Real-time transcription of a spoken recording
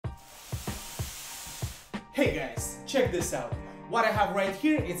Hey guys, check this out. What I have right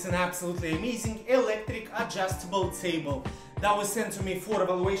here, it's an absolutely amazing electric adjustable table that was sent to me for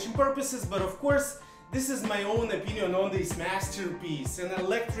evaluation purposes, but of course this is my own opinion on this masterpiece. An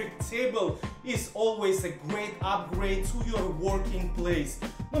electric table is always a great upgrade to your working place.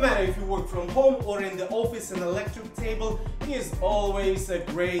 No matter if you work from home or in the office, an electric table is always a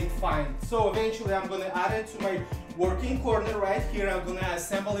great find. So eventually I'm gonna add it to my working corner right here. I'm gonna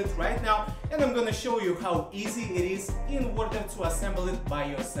assemble it right now and I'm gonna show you how easy it is in order to assemble it by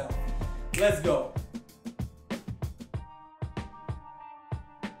yourself. Let's go!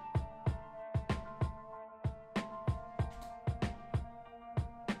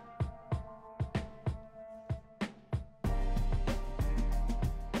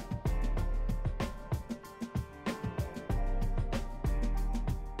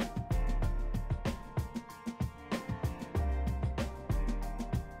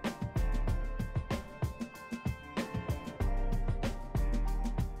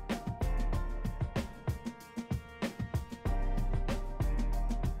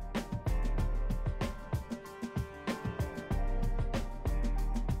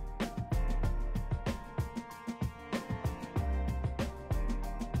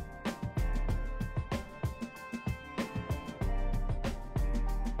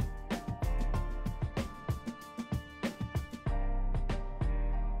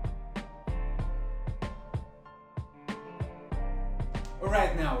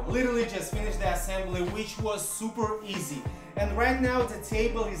 Right now, literally just finished the assembly, which was super easy. And right now the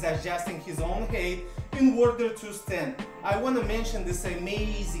table is adjusting his own height in order to stand. I want to mention this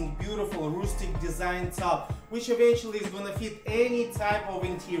amazing, beautiful, rustic design top, which eventually is going to fit any type of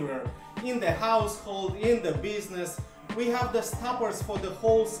interior. In the household, in the business, we have the stoppers for the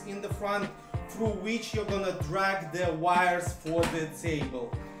holes in the front through which you're going to drag the wires for the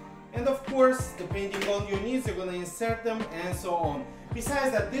table. And of course, depending on your needs, you're going to insert them and so on.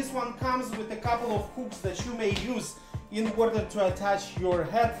 Besides that, this one comes with a couple of hooks that you may use in order to attach your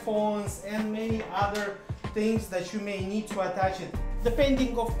headphones and many other things that you may need to attach it,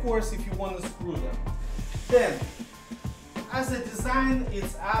 depending of course if you want to screw them. Then, as a design,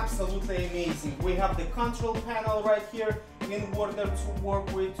 it's absolutely amazing. We have the control panel right here in order to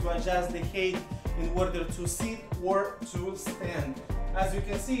work with, to adjust the height in order to sit or to stand. As you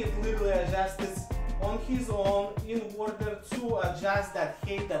can see, it literally adjusts on his own in order to adjust that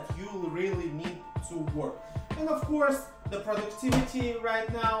height that you really need to work. And of course, the productivity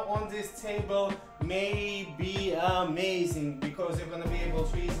right now on this table may be amazing because you're going to be able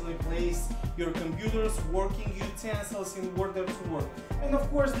to easily place your computer's working utensils in order to work. And of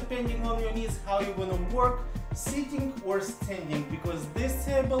course, depending on your needs, how you're going to work, sitting or standing, because this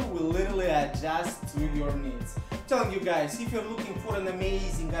table will literally adjust to your needs. I'm telling you guys, if you're looking for an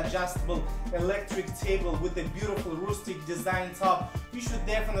amazing adjustable electric table with a beautiful rustic design top, you should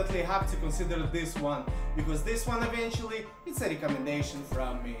definitely have to consider this one, because this one eventually, it's a recommendation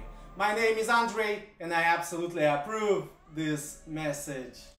from me. My name is Andre and I absolutely approve this message.